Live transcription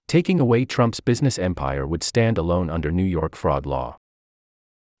Taking away Trump's business empire would stand alone under New York fraud law.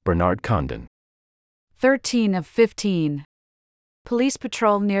 Bernard Condon. 13 of 15. Police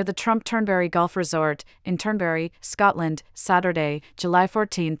patrol near the Trump Turnberry Golf Resort in Turnberry, Scotland, Saturday, July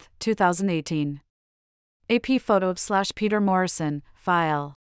 14, 2018. AP photo of /Peter Morrison,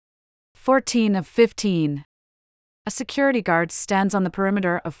 file. 14 of 15. A security guard stands on the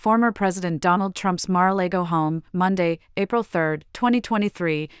perimeter of former President Donald Trump's Mar-a-Lago home, Monday, April 3,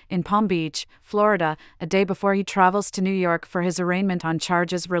 2023, in Palm Beach, Florida, a day before he travels to New York for his arraignment on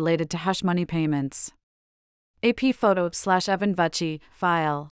charges related to hush money payments. AP photo of /Evan Vucci,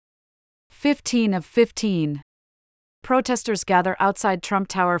 file. 15 of 15. Protesters gather outside Trump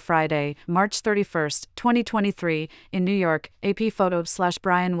Tower Friday, March 31, 2023, in New York. AP photo of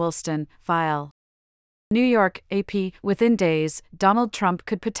 /Brian Wilston, file. New York, AP. Within days, Donald Trump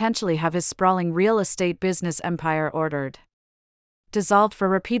could potentially have his sprawling real estate business empire ordered dissolved for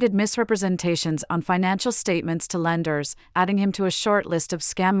repeated misrepresentations on financial statements to lenders, adding him to a short list of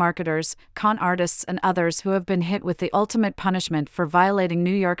scam marketers, con artists, and others who have been hit with the ultimate punishment for violating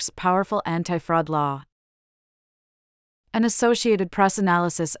New York's powerful anti-fraud law. An Associated Press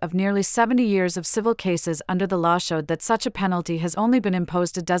analysis of nearly 70 years of civil cases under the law showed that such a penalty has only been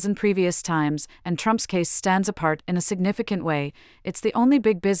imposed a dozen previous times, and Trump's case stands apart in a significant way. It's the only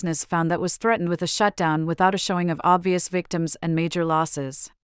big business found that was threatened with a shutdown without a showing of obvious victims and major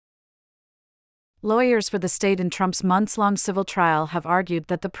losses. Lawyers for the state in Trump's months-long civil trial have argued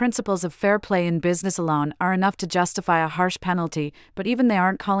that the principles of fair play in business alone are enough to justify a harsh penalty, but even they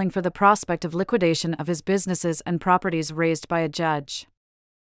aren't calling for the prospect of liquidation of his businesses and properties raised by a judge.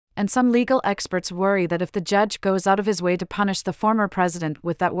 And some legal experts worry that if the judge goes out of his way to punish the former president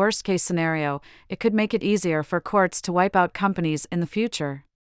with that worst-case scenario, it could make it easier for courts to wipe out companies in the future.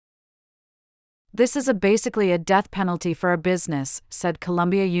 This is basically a death penalty for a business, said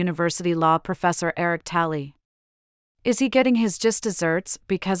Columbia University law professor Eric Talley. Is he getting his just desserts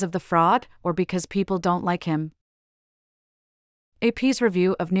because of the fraud, or because people don't like him? AP's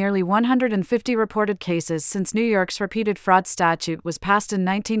review of nearly 150 reported cases since New York's repeated fraud statute was passed in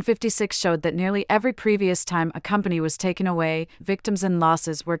 1956 showed that nearly every previous time a company was taken away, victims and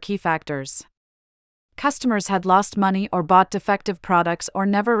losses were key factors. Customers had lost money or bought defective products or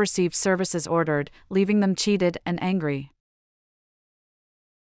never received services ordered, leaving them cheated and angry.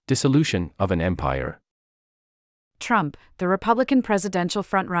 Dissolution of an empire. Trump, the Republican presidential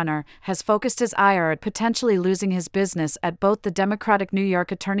frontrunner, has focused his ire at potentially losing his business at both the Democratic New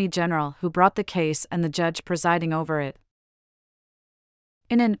York Attorney General who brought the case and the judge presiding over it.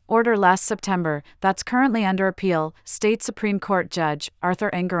 In an order last September that's currently under appeal, state Supreme Court Judge Arthur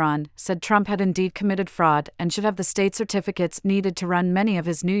Engoron said Trump had indeed committed fraud and should have the state certificates needed to run many of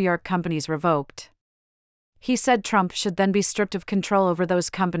his New York companies revoked. He said Trump should then be stripped of control over those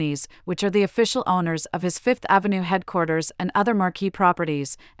companies, which are the official owners of his Fifth Avenue headquarters and other marquee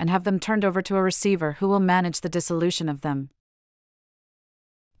properties, and have them turned over to a receiver who will manage the dissolution of them.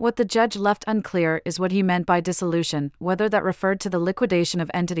 What the judge left unclear is what he meant by dissolution, whether that referred to the liquidation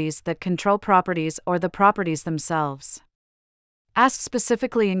of entities that control properties or the properties themselves. Asked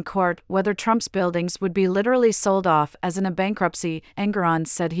specifically in court whether Trump's buildings would be literally sold off as in a bankruptcy, Engoron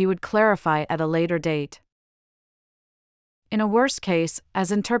said he would clarify at a later date. In a worst case,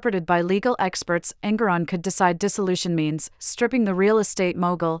 as interpreted by legal experts, Engoron could decide dissolution means stripping the real estate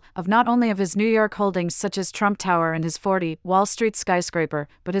mogul of not only of his New York holdings such as Trump Tower and his 40 Wall Street skyscraper,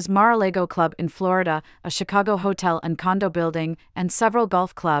 but his Mar-a-Lago club in Florida, a Chicago hotel and condo building, and several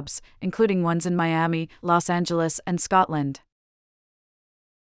golf clubs, including ones in Miami, Los Angeles, and Scotland.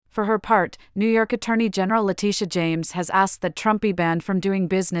 For her part, New York Attorney General Letitia James has asked that Trump be banned from doing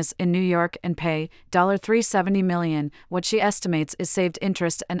business in New York and pay $370 million, what she estimates is saved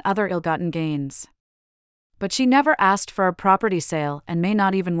interest and other ill-gotten gains. But she never asked for a property sale and may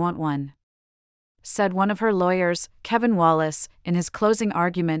not even want one. Said one of her lawyers, Kevin Wallace, in his closing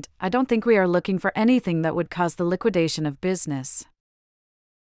argument, "I don't think we are looking for anything that would cause the liquidation of business."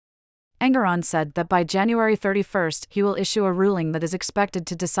 Engoron said that by January 31 he will issue a ruling that is expected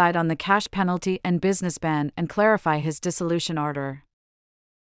to decide on the cash penalty and business ban and clarify his dissolution order.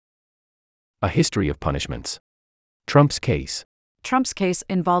 A history of punishments. Trump's case. Trump's case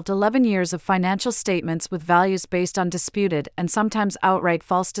involved 11 years of financial statements with values based on disputed and sometimes outright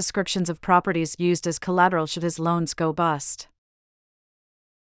false descriptions of properties used as collateral should his loans go bust.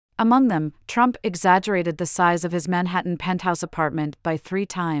 Among them, Trump exaggerated the size of his Manhattan penthouse apartment by 3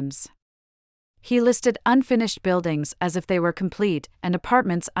 times. He listed unfinished buildings as if they were complete, and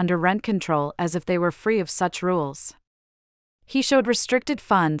apartments under rent control as if they were free of such rules. He showed restricted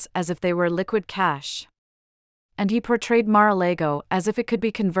funds as if they were liquid cash. and he portrayed Mar-a-Lago as if it could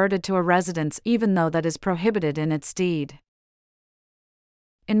be converted to a residence even though that is prohibited in its deed.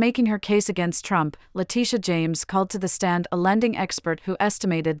 In making her case against Trump, Letitia James called to the stand a lending expert who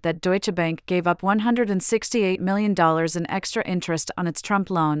estimated that Deutsche Bank gave up $168 million in extra interest on its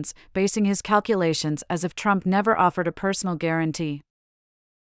Trump loans, basing his calculations as if Trump never offered a personal guarantee.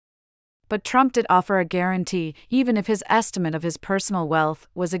 But Trump did offer a guarantee, even if his estimate of his personal wealth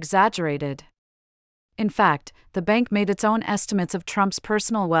was exaggerated. In fact, the bank made its own estimates of Trump's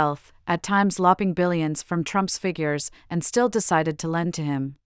personal wealth, at times lopping billions from Trump's figures, and still decided to lend to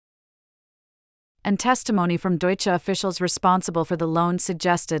him. And testimony from Deutsche officials responsible for the loan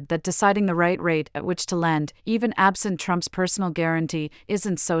suggested that deciding the right rate at which to lend, even absent Trump's personal guarantee,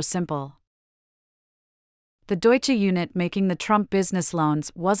 isn't so simple. The Deutsche unit making the Trump business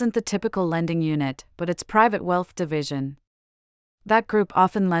loans wasn't the typical lending unit, but its private wealth division. That group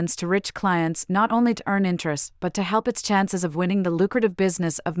often lends to rich clients not only to earn interest but to help its chances of winning the lucrative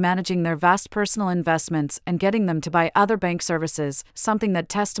business of managing their vast personal investments and getting them to buy other bank services, something that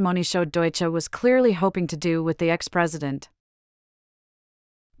testimony showed Deutsche was clearly hoping to do with the ex-president.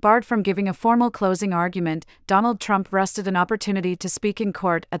 Barred from giving a formal closing argument, Donald Trump wrested an opportunity to speak in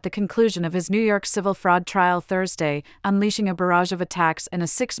court at the conclusion of his New York civil fraud trial Thursday, unleashing a barrage of attacks in a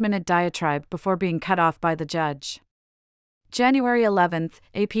 6-minute diatribe before being cut off by the judge. January 11,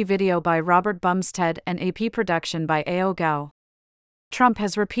 AP video by Robert Bumstead and AP production by A.O. Gao. Trump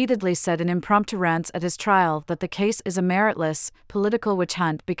has repeatedly said in impromptu rants at his trial that the case is a meritless, political witch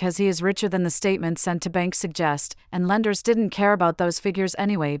hunt because he is richer than the statements sent to banks suggest, and lenders didn't care about those figures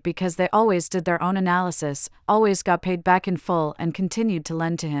anyway because they always did their own analysis, always got paid back in full and continued to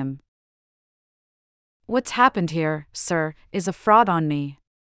lend to him. "What's happened here, sir, is a fraud on me.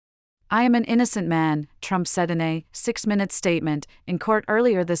 I am an innocent man," Trump said in a 6-minute statement in court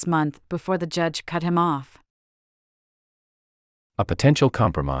earlier this month before the judge cut him off. A potential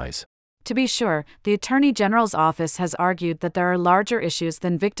compromise. To be sure, the Attorney General's office has argued that there are larger issues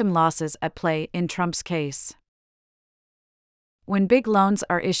than victim losses at play in Trump's case. When big loans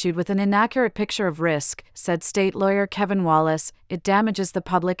are issued with an inaccurate picture of risk, said state lawyer Kevin Wallace, it damages the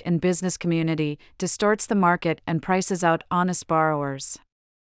public and business community, distorts the market, and prices out honest borrowers.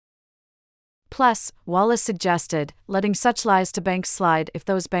 Plus, Wallace suggested, letting such lies to banks slide if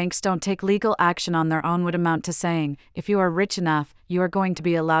those banks don't take legal action on their own would amount to saying, if you are rich enough, you are going to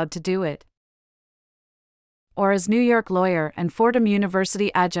be allowed to do it. Or as New York lawyer and Fordham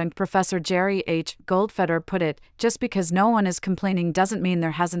University adjunct professor Jerry H. Goldfeder put it, just because no one is complaining doesn't mean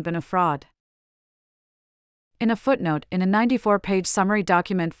there hasn't been a fraud. In a footnote in a 94-page summary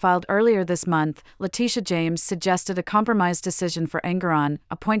document filed earlier this month, Letitia James suggested a compromise decision for Engoron: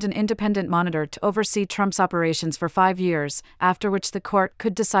 appoint an independent monitor to oversee Trump's operations for 5 years, after which the court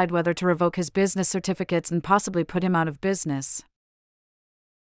could decide whether to revoke his business certificates and possibly put him out of business.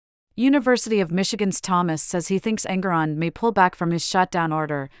 University of Michigan's Thomas says he thinks Engoron may pull back from his shutdown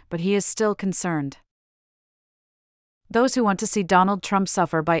order, but he is still concerned. "Those who want to see Donald Trump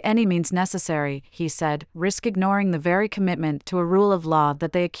suffer by any means necessary," he said, risk ignoring the very commitment to a rule of law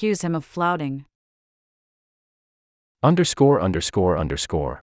that they accuse him of flouting.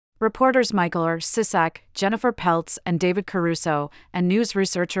 _____. Reporters Michael R. Sisak, Jennifer Peltz, and David Caruso, and news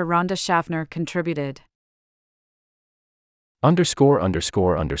researcher Rhonda Schaffner contributed.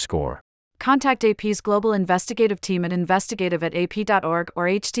 ____. Contact AP's global investigative team at investigative@ap.org or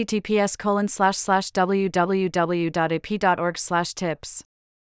https://www.ap.org/tips.